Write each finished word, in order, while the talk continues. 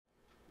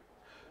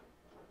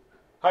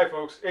Hi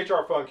folks,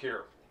 HR Funk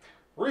here.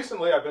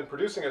 Recently I've been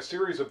producing a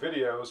series of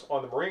videos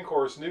on the Marine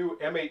Corps' new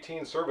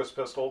M18 service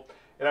pistol,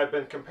 and I've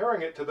been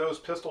comparing it to those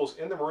pistols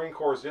in the Marine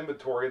Corps'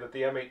 inventory that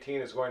the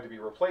M18 is going to be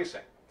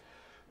replacing.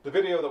 The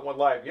video that went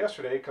live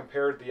yesterday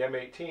compared the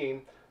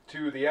M18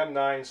 to the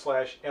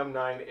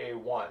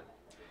M9/M9A1.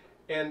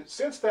 And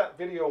since that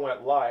video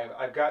went live,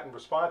 I've gotten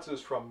responses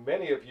from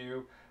many of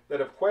you that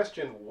have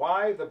questioned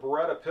why the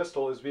Beretta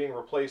pistol is being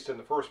replaced in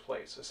the first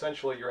place.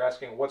 Essentially, you're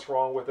asking what's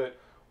wrong with it.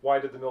 Why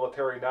did the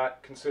military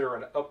not consider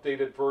an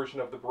updated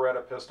version of the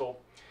Beretta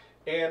pistol?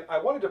 And I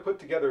wanted to put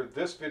together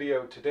this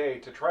video today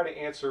to try to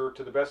answer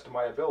to the best of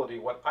my ability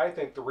what I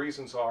think the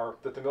reasons are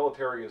that the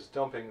military is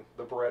dumping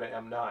the Beretta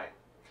M9.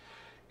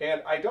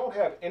 And I don't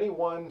have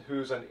anyone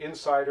who's an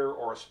insider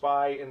or a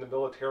spy in the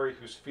military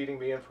who's feeding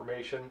me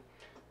information,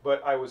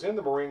 but I was in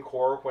the Marine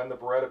Corps when the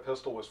Beretta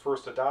pistol was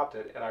first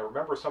adopted, and I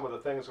remember some of the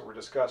things that were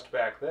discussed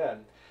back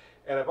then.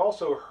 And I've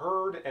also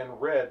heard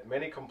and read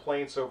many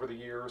complaints over the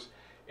years.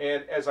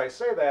 And as I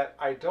say that,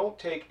 I don't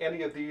take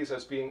any of these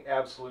as being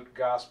absolute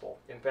gospel.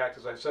 In fact,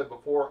 as I've said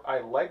before, I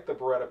like the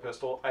Beretta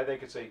pistol. I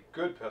think it's a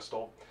good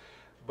pistol.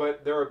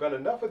 But there have been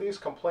enough of these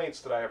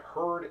complaints that I have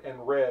heard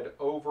and read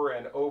over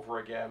and over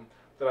again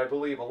that I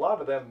believe a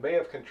lot of them may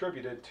have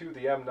contributed to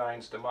the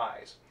M9's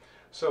demise.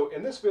 So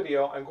in this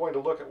video, I'm going to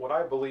look at what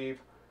I believe,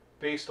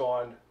 based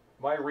on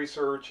my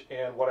research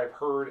and what I've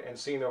heard and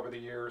seen over the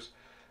years,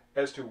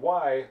 as to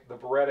why the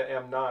Beretta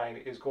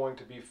M9 is going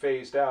to be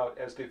phased out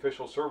as the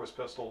official service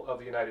pistol of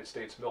the United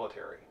States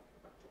military.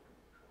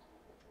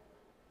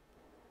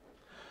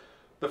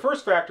 The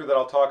first factor that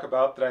I'll talk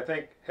about that I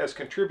think has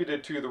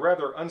contributed to the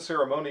rather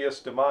unceremonious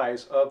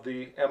demise of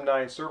the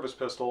M9 service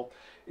pistol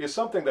is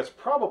something that's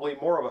probably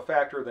more of a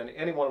factor than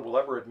anyone will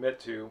ever admit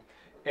to,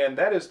 and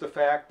that is the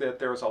fact that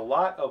there's a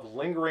lot of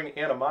lingering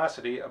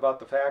animosity about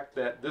the fact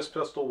that this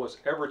pistol was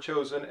ever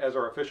chosen as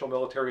our official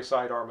military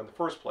sidearm in the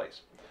first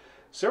place.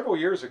 Several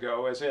years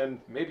ago, as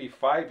in maybe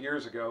 5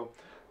 years ago,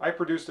 I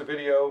produced a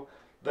video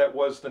that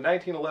was the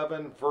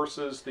 1911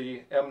 versus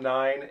the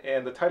M9,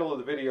 and the title of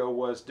the video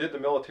was, "Did the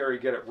Military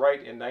Get It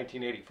Right in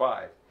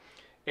 1985?"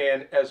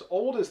 And as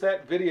old as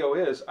that video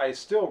is, I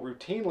still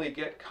routinely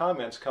get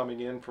comments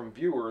coming in from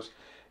viewers,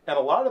 and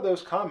a lot of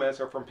those comments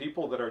are from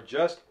people that are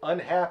just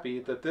unhappy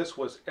that this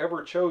was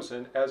ever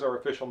chosen as our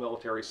official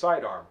military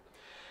sidearm.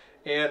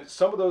 And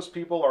some of those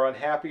people are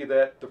unhappy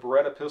that the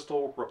Beretta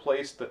pistol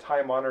replaced the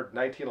time-honored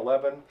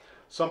 1911.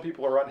 Some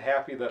people are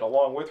unhappy that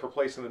along with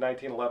replacing the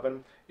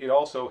 1911, it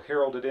also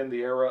heralded in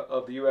the era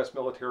of the US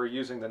military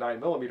using the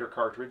 9mm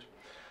cartridge.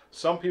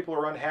 Some people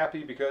are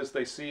unhappy because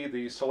they see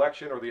the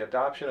selection or the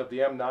adoption of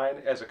the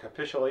M9 as a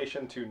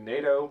capitulation to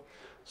NATO.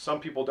 Some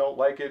people don't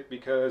like it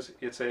because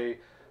it's a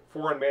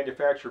foreign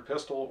manufactured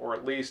pistol, or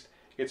at least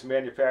it's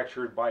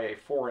manufactured by a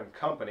foreign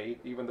company,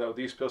 even though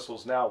these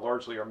pistols now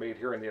largely are made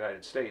here in the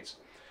United States.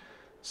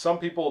 Some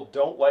people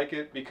don't like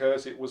it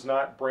because it was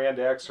not brand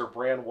X or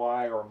brand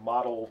Y or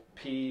model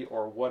P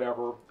or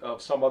whatever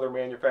of some other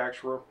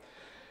manufacturer.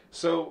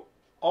 So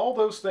all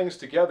those things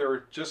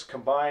together just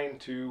combine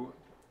to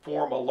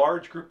form a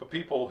large group of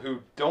people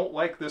who don't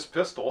like this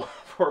pistol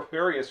for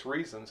various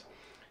reasons.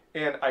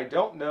 And I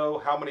don't know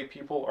how many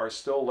people are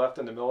still left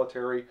in the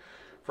military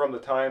from the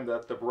time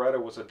that the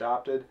Beretta was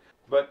adopted,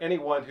 but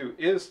anyone who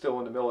is still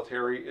in the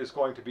military is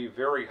going to be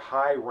very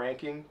high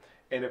ranking,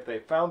 and if they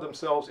found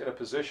themselves in a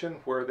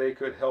position where they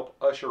could help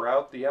usher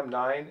out the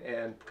M9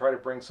 and try to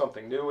bring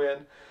something new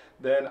in,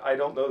 then I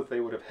don't know that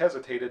they would have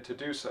hesitated to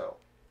do so.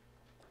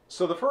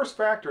 So the first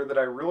factor that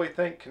I really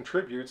think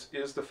contributes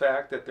is the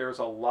fact that there's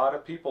a lot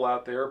of people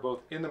out there,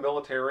 both in the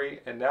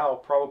military and now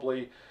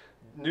probably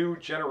new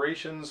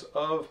generations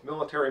of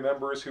military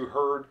members, who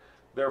heard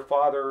their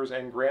fathers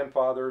and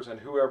grandfathers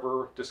and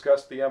whoever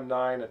discuss the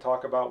M9 and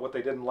talk about what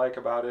they didn't like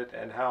about it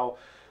and how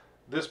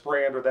this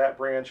brand or that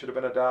brand should have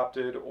been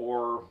adopted,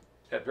 or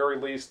at very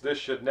least this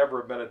should never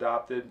have been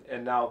adopted,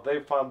 and now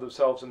they've found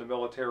themselves in the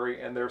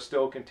military and they're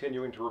still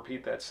continuing to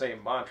repeat that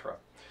same mantra.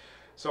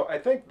 So I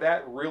think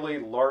that really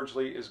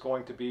largely is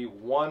going to be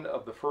one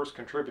of the first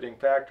contributing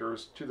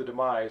factors to the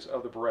demise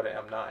of the Beretta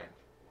M9.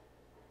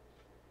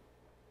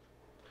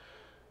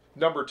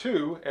 Number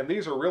two, and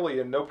these are really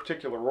in no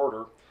particular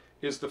order,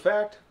 is the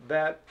fact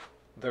that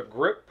the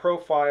grip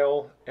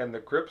profile and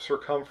the grip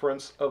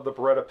circumference of the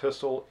Beretta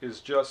pistol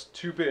is just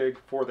too big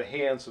for the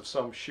hands of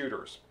some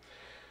shooters.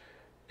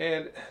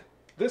 And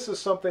this is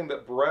something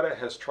that Beretta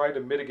has tried to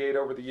mitigate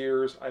over the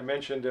years. I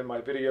mentioned in my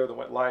video that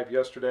went live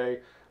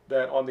yesterday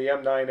that on the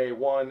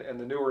M9A1 and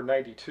the newer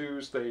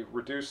 92s, they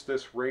reduced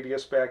this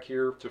radius back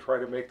here to try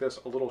to make this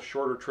a little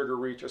shorter trigger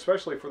reach,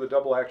 especially for the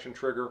double action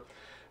trigger.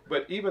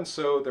 But even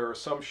so, there are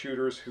some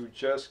shooters who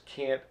just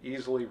can't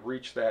easily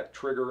reach that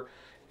trigger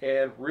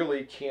and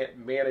really can't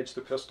manage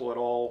the pistol at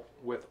all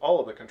with all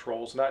of the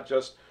controls, not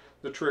just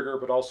the trigger,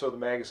 but also the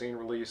magazine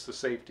release, the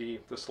safety,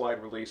 the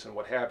slide release, and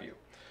what have you.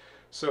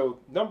 So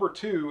number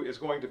two is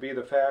going to be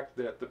the fact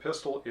that the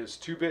pistol is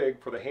too big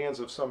for the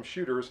hands of some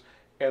shooters,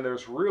 and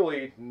there's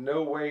really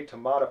no way to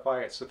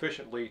modify it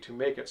sufficiently to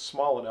make it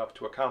small enough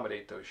to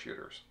accommodate those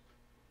shooters.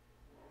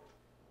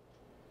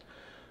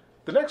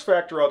 The next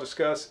factor I'll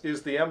discuss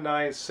is the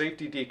M9's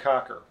safety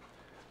decocker.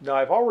 Now,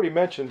 I've already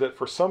mentioned that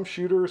for some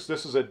shooters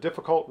this is a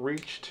difficult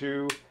reach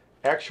to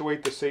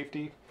actuate the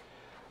safety,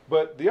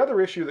 but the other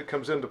issue that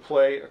comes into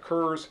play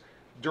occurs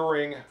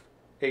during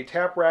a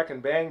tap rack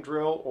and bang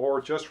drill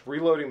or just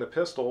reloading the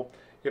pistol.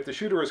 If the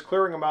shooter is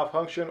clearing a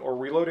malfunction or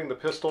reloading the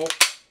pistol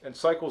and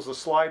cycles the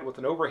slide with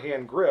an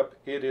overhand grip,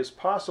 it is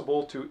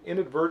possible to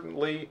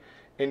inadvertently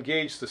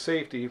engage the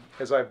safety,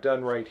 as I've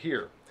done right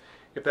here.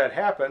 If that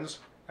happens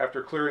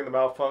after clearing the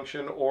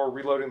malfunction or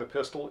reloading the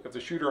pistol, if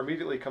the shooter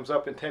immediately comes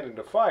up intending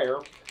to fire,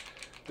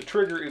 the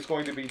trigger is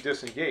going to be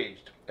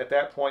disengaged. At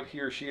that point, he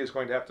or she is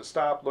going to have to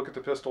stop, look at the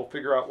pistol,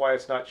 figure out why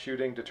it's not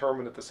shooting,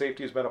 determine that the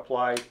safety has been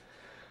applied,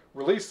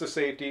 release the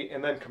safety,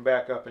 and then come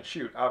back up and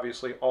shoot.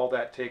 Obviously, all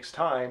that takes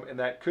time, and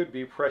that could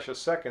be precious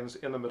seconds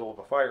in the middle of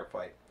a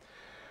firefight.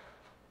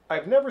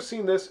 I've never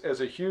seen this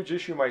as a huge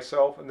issue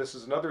myself, and this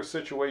is another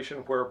situation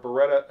where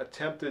Beretta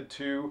attempted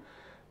to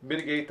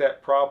mitigate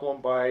that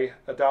problem by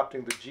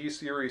adopting the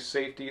G-Series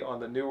safety on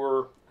the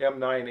newer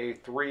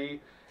M9A3.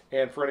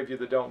 And for any of you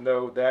that don't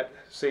know, that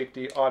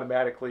safety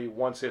automatically,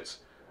 once it's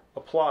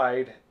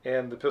applied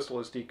and the pistol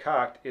is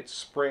decocked, it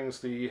springs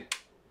the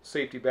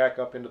safety back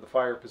up into the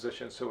fire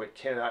position so it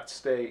cannot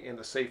stay in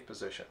the safe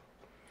position.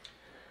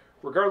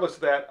 Regardless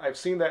of that, I've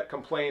seen that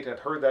complaint and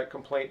heard that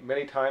complaint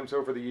many times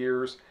over the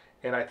years,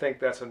 and I think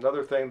that's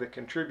another thing that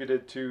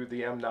contributed to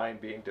the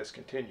M9 being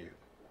discontinued.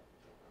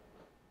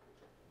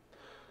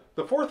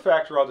 The fourth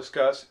factor I'll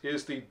discuss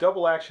is the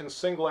double action,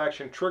 single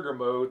action trigger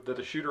mode that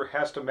the shooter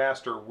has to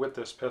master with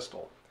this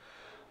pistol.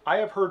 I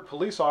have heard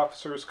police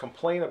officers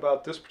complain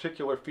about this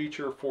particular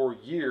feature for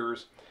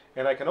years,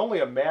 and I can only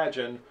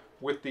imagine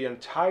with the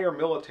entire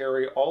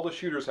military, all the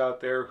shooters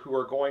out there who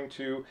are going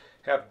to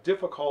have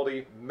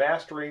difficulty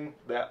mastering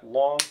that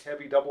long,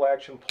 heavy double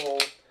action pull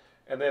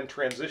and then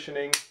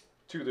transitioning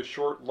to the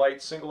short,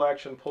 light single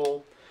action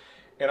pull.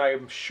 And I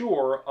am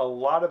sure a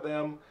lot of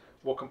them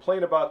will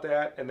complain about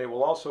that, and they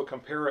will also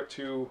compare it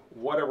to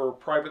whatever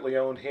privately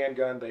owned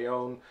handgun they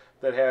own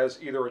that has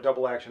either a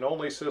double action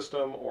only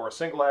system or a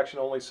single action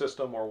only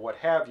system or what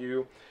have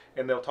you,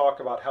 and they'll talk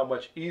about how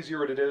much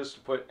easier it is to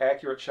put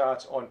accurate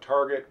shots on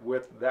target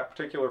with that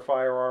particular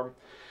firearm.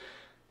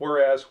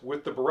 Whereas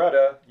with the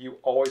Beretta, you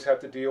always have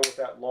to deal with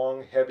that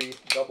long, heavy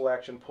double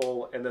action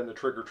pull and then the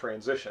trigger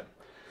transition.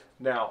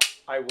 Now,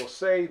 I will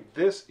say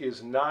this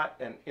is not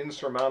an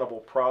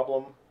insurmountable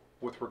problem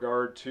with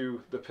regard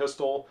to the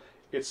pistol.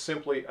 It's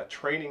simply a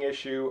training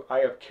issue. I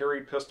have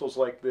carried pistols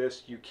like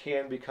this. You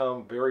can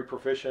become very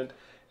proficient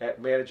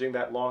at managing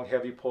that long,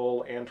 heavy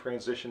pull and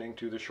transitioning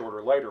to the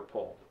shorter, lighter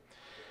pull.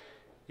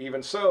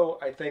 Even so,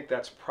 I think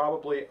that's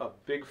probably a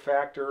big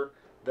factor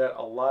that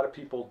a lot of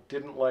people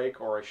didn't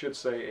like, or I should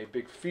say a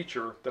big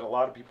feature that a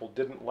lot of people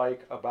didn't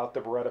like about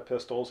the Beretta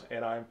pistols,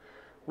 and I'm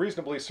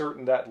reasonably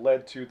certain that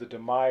led to the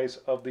demise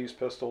of these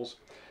pistols.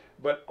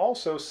 But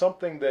also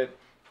something that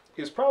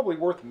is probably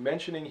worth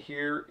mentioning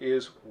here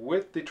is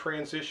with the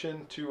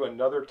transition to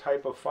another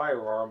type of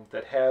firearm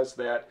that has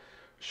that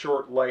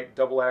short, light,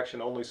 double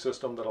action only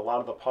system that a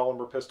lot of the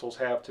polymer pistols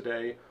have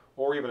today,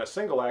 or even a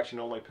single action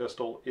only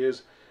pistol,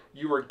 is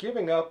you are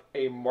giving up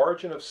a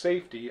margin of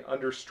safety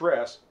under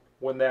stress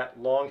when that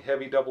long,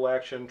 heavy double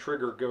action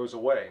trigger goes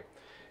away.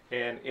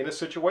 And in a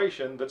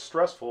situation that's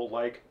stressful,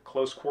 like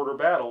close quarter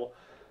battle,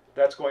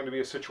 that's going to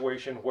be a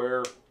situation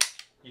where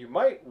you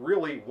might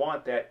really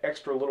want that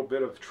extra little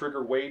bit of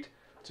trigger weight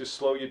to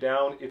slow you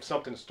down if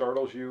something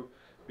startles you,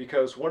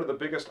 because one of the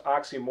biggest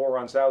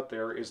oxymorons out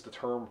there is the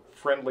term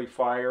friendly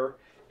fire,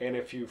 and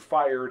if you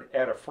fired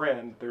at a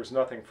friend, there's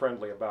nothing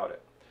friendly about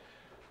it.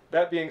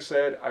 That being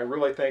said, I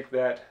really think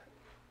that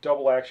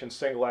double action,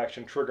 single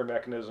action trigger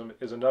mechanism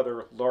is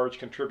another large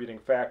contributing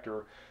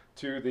factor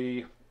to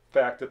the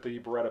fact that the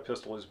Beretta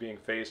pistol is being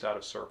phased out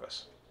of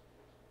service.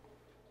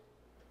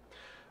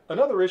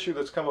 Another issue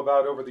that's come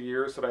about over the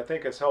years that I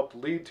think has helped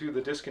lead to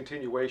the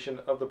discontinuation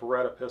of the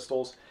Beretta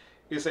pistols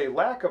is a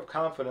lack of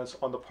confidence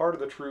on the part of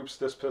the troops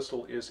this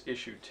pistol is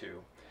issued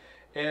to.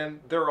 And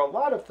there are a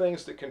lot of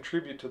things that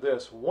contribute to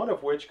this, one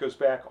of which goes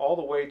back all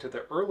the way to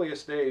the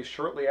earliest days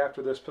shortly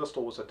after this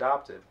pistol was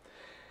adopted.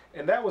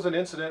 And that was an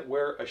incident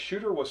where a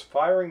shooter was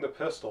firing the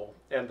pistol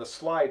and the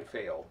slide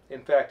failed.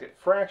 In fact, it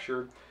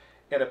fractured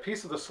and a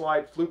piece of the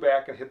slide flew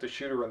back and hit the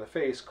shooter in the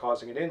face,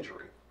 causing an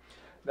injury.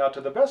 Now,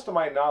 to the best of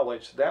my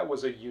knowledge, that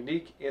was a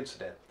unique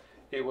incident.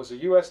 It was a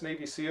US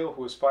Navy SEAL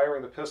who was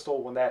firing the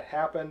pistol when that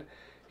happened.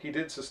 He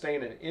did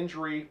sustain an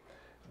injury,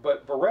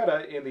 but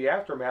Beretta, in the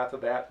aftermath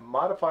of that,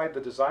 modified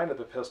the design of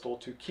the pistol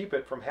to keep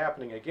it from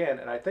happening again,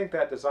 and I think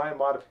that design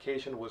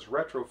modification was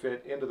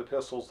retrofit into the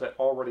pistols that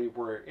already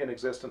were in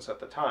existence at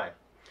the time.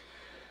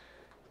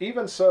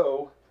 Even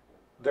so,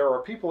 there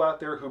are people out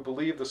there who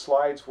believe the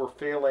slides were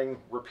failing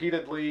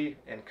repeatedly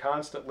and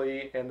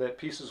constantly, and that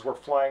pieces were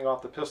flying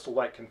off the pistol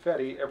like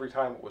confetti every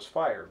time it was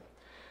fired.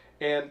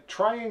 And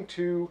trying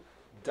to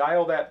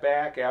dial that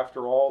back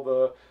after all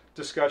the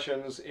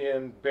discussions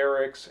in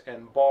barracks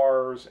and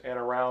bars and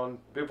around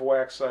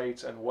bivouac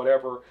sites and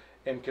whatever,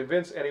 and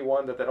convince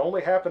anyone that that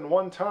only happened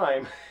one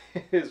time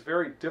is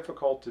very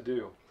difficult to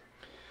do.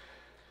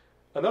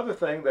 Another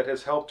thing that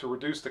has helped to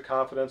reduce the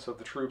confidence of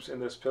the troops in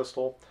this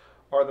pistol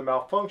are the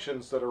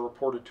malfunctions that are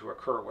reported to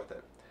occur with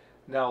it.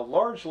 Now,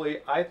 largely,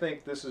 I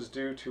think this is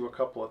due to a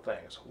couple of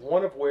things,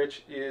 one of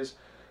which is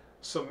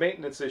some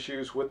maintenance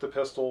issues with the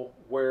pistol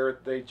where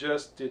they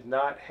just did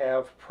not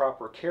have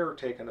proper care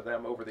taken of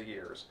them over the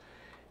years.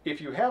 If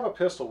you have a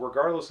pistol,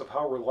 regardless of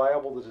how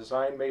reliable the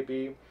design may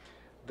be,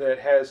 that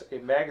has a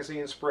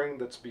magazine spring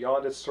that's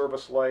beyond its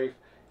service life,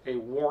 a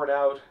worn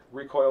out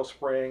recoil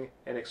spring,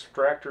 an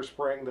extractor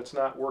spring that's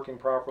not working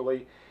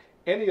properly,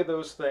 any of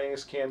those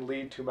things can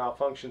lead to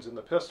malfunctions in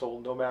the pistol,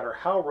 no matter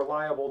how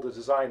reliable the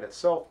design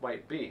itself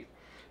might be.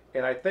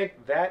 And I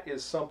think that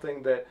is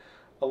something that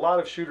a lot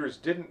of shooters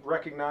didn't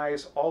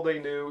recognize. All they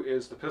knew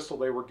is the pistol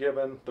they were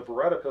given, the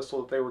Beretta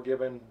pistol that they were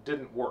given,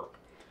 didn't work.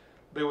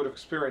 They would have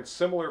experienced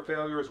similar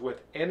failures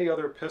with any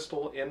other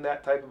pistol in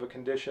that type of a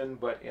condition,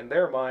 but in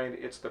their mind,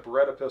 it's the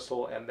Beretta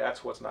pistol, and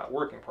that's what's not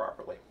working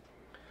properly.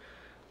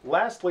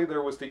 Lastly,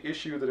 there was the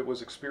issue that it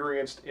was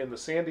experienced in the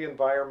sandy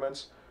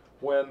environments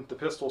when the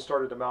pistol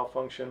started to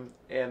malfunction,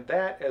 and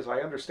that, as I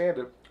understand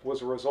it,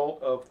 was a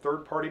result of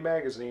third-party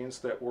magazines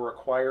that were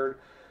acquired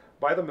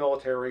by the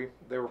military.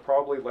 They were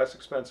probably less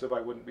expensive,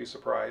 I wouldn't be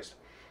surprised.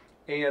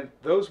 And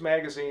those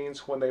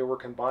magazines, when they were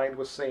combined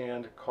with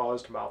sand,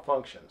 caused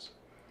malfunctions.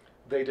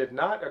 They did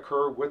not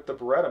occur with the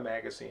Beretta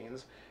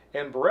magazines,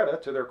 and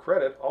Beretta, to their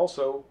credit,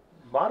 also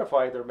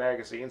modified their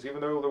magazines,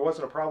 even though there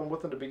wasn't a problem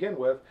with them to begin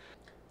with,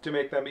 to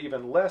make them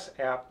even less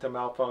apt to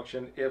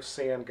malfunction if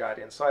sand got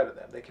inside of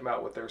them. They came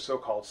out with their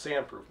so-called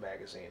sandproof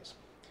magazines.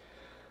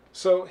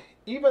 So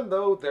even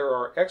though there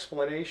are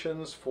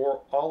explanations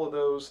for all of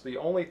those, the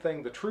only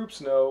thing the troops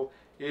know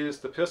is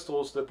the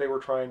pistols that they were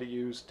trying to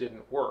use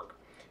didn't work.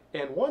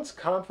 And once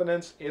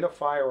confidence in a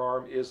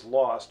firearm is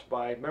lost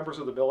by members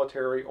of the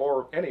military,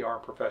 or any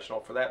armed professional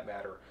for that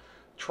matter,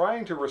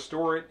 trying to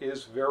restore it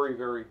is very,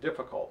 very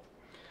difficult.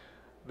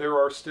 There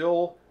are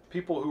still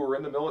people who were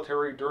in the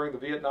military during the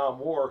Vietnam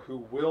War who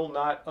will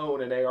not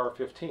own an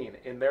AR-15.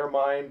 In their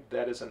mind,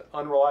 that is an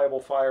unreliable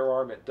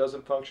firearm, it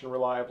doesn't function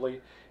reliably,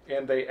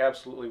 and they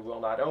absolutely will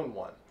not own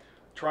one.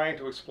 Trying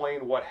to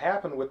explain what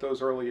happened with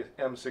those early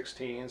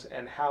M16s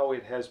and how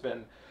it has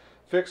been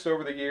fixed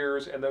over the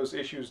years and those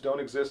issues don't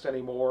exist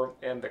anymore,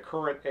 and the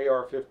current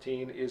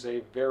AR-15 is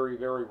a very,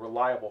 very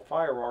reliable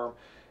firearm,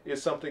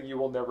 is something you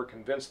will never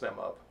convince them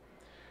of.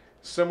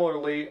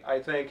 Similarly, I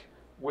think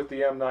with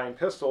the M9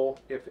 pistol,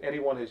 if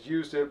anyone has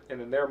used it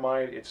and in their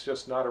mind it's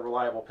just not a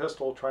reliable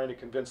pistol, trying to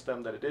convince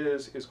them that it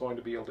is going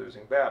to be a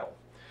losing battle.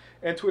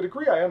 And to a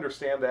degree I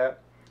understand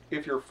that.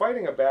 If you're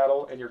fighting a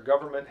battle and your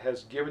government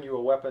has given you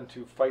a weapon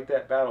to fight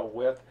that battle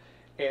with,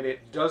 and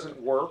it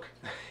doesn't work,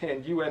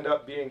 and you end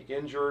up being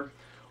injured,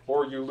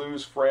 or you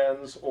lose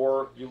friends,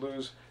 or you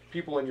lose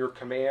people in your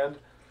command,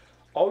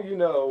 all you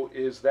know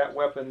is that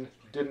weapon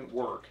didn't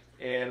work.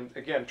 And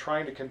again,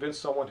 trying to convince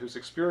someone who's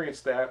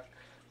experienced that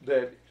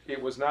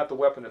it was not the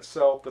weapon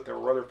itself, that there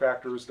were other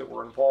factors that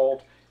were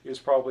involved, is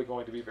probably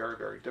going to be very,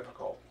 very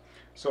difficult.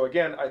 So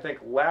again, I think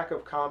lack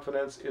of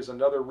confidence is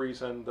another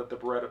reason that the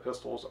Beretta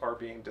pistols are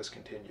being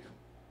discontinued.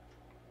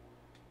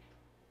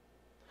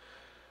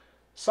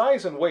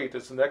 Size and weight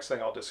is the next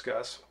thing I'll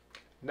discuss.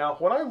 Now,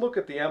 when I look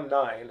at the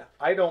M9,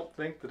 I don't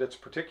think that it's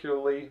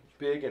particularly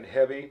big and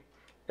heavy.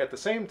 At the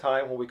same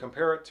time, when we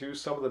compare it to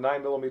some of the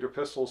 9mm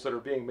pistols that are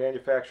being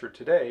manufactured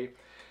today,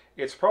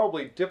 it's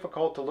probably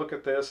difficult to look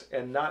at this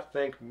and not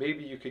think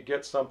maybe you could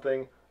get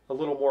something a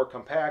little more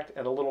compact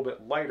and a little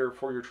bit lighter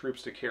for your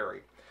troops to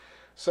carry.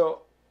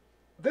 So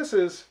this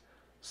is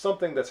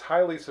something that's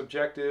highly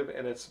subjective,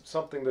 and it's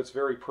something that's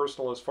very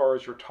personal as far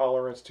as your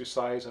tolerance to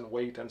size and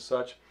weight and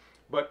such.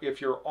 But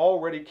if you're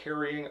already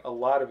carrying a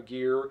lot of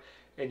gear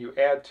and you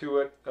add to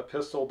it a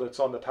pistol that's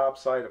on the top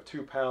side of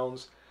 2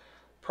 pounds,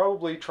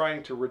 probably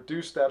trying to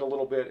reduce that a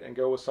little bit and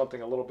go with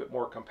something a little bit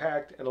more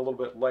compact and a little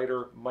bit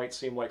lighter might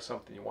seem like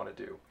something you want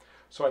to do.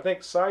 So I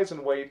think size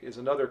and weight is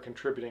another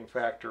contributing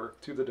factor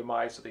to the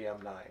demise of the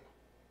M9.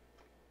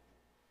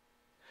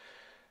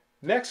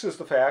 Next is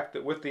the fact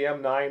that with the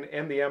M9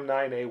 and the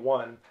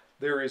M9A1,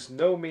 there is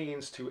no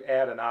means to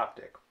add an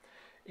optic.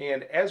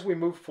 And as we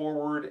move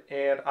forward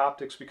and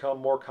optics become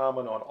more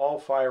common on all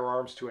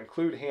firearms to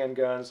include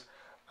handguns,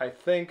 I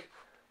think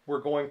we're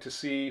going to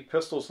see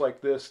pistols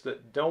like this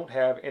that don't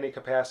have any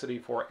capacity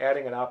for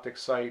adding an optic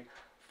sight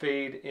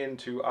fade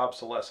into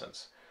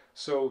obsolescence.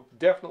 So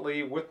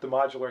definitely with the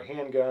modular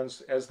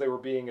handguns, as they were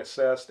being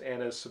assessed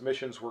and as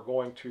submissions were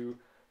going to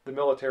the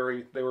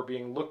military, they were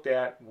being looked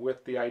at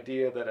with the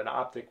idea that an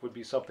optic would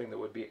be something that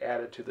would be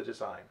added to the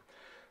design.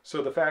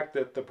 So the fact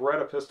that the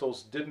Beretta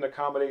pistols didn't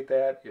accommodate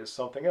that is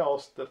something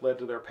else that led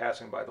to their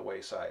passing by the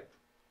wayside.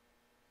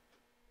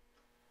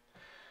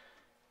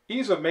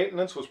 Ease of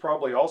maintenance was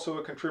probably also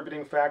a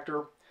contributing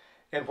factor,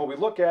 and when we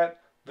look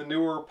at the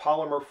newer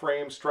polymer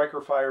frame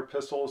striker fire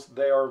pistols,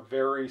 they are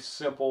very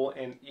simple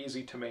and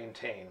easy to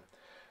maintain.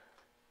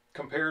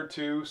 Compared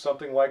to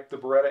something like the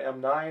Beretta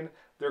M9,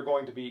 they're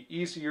going to be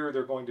easier,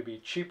 they're going to be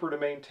cheaper to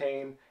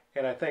maintain,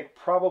 And I think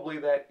probably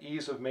that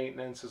ease of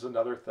maintenance is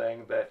another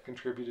thing that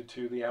contributed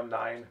to the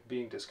M9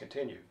 being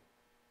discontinued.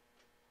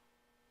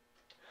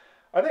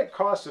 I think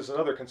cost is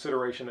another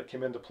consideration that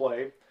came into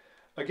play.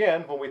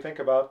 Again, when we think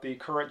about the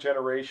current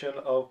generation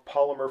of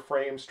polymer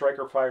frame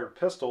striker-fired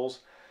pistols,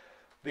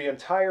 the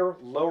entire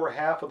lower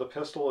half of the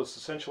pistol is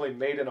essentially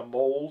made in a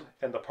mold,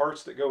 and the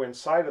parts that go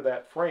inside of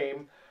that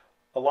frame,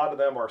 a lot of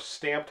them are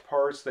stamped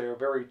parts. They are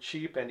very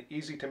cheap and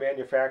easy to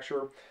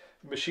manufacture.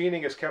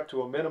 Machining is kept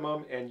to a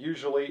minimum, and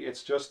usually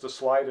it's just the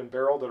slide and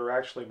barrel that are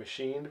actually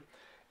machined.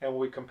 And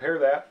when we compare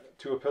that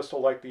to a pistol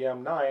like the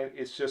M9,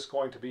 it's just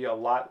going to be a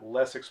lot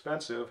less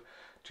expensive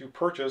to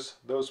purchase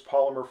those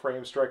polymer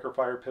frame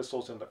striker-fired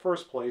pistols in the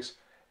first place,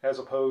 as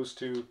opposed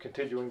to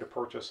continuing to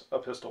purchase a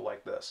pistol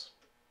like this.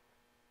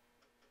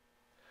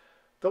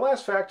 The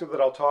last factor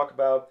that I'll talk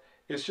about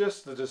is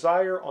just the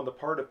desire on the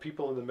part of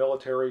people in the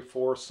military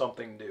for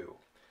something new.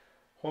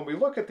 When we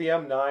look at the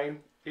M9,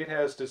 it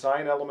has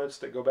design elements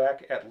that go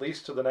back at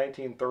least to the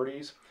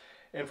 1930s,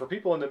 and for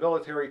people in the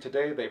military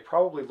today, they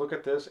probably look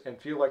at this and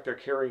feel like they're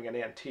carrying an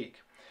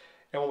antique.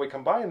 And when we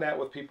combine that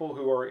with people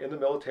who are in the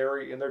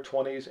military in their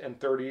 20s and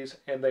 30s,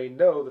 and they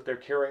know that they're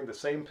carrying the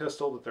same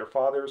pistol that their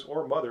fathers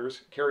or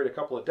mothers carried a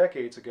couple of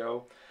decades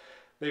ago,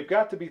 they've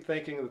got to be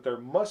thinking that there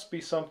must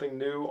be something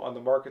new on the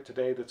market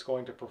today that's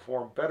going to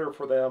perform better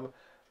for them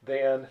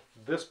than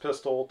this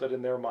pistol that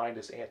in their mind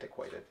is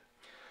antiquated.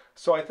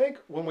 So I think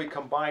when we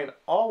combine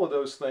all of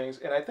those things,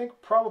 and I think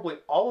probably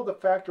all of the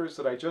factors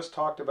that I just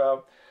talked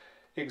about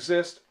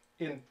exist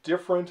in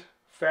different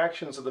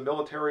factions of the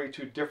military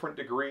to different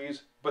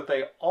degrees, but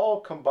they all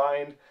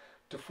combined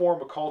to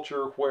form a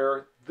culture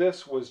where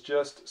this was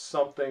just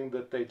something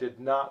that they did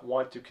not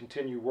want to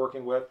continue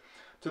working with,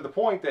 to the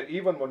point that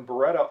even when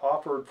Beretta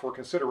offered for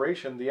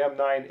consideration the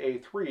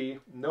M9A3,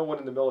 no one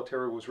in the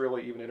military was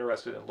really even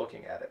interested in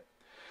looking at it.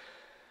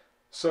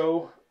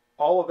 So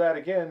all of that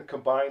again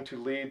combined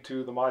to lead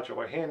to the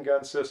modular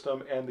handgun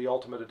system and the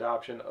ultimate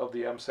adoption of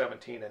the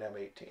M17 and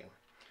M18.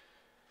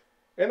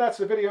 And that's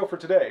the video for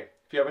today.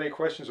 If you have any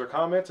questions or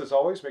comments, as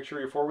always, make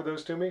sure you forward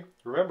those to me.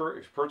 Remember,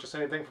 if you purchase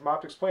anything from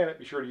Optics Planet,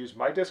 be sure to use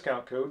my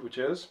discount code, which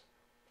is...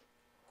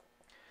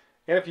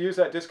 And if you use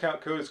that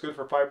discount code, it's good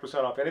for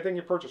 5% off anything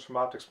you purchase from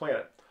Optics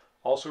Planet.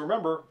 Also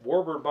remember,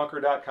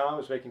 WarbirdBunker.com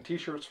is making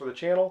t-shirts for the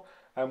channel.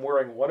 I'm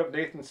wearing one of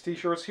Nathan's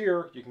t-shirts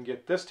here. You can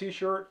get this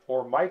t-shirt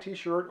or my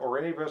t-shirt or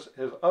any of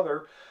his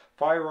other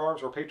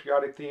firearms or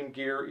patriotic themed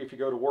gear if you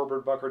go to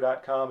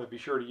WarbirdBunker.com, and be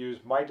sure to use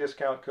my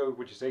discount code,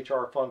 which is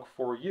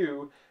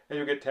HRFunk4U, and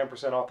you'll get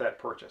 10% off that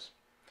purchase.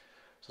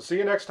 So see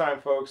you next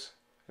time, folks.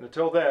 And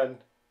until then,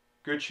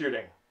 good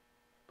shooting.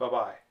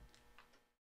 Bye-bye.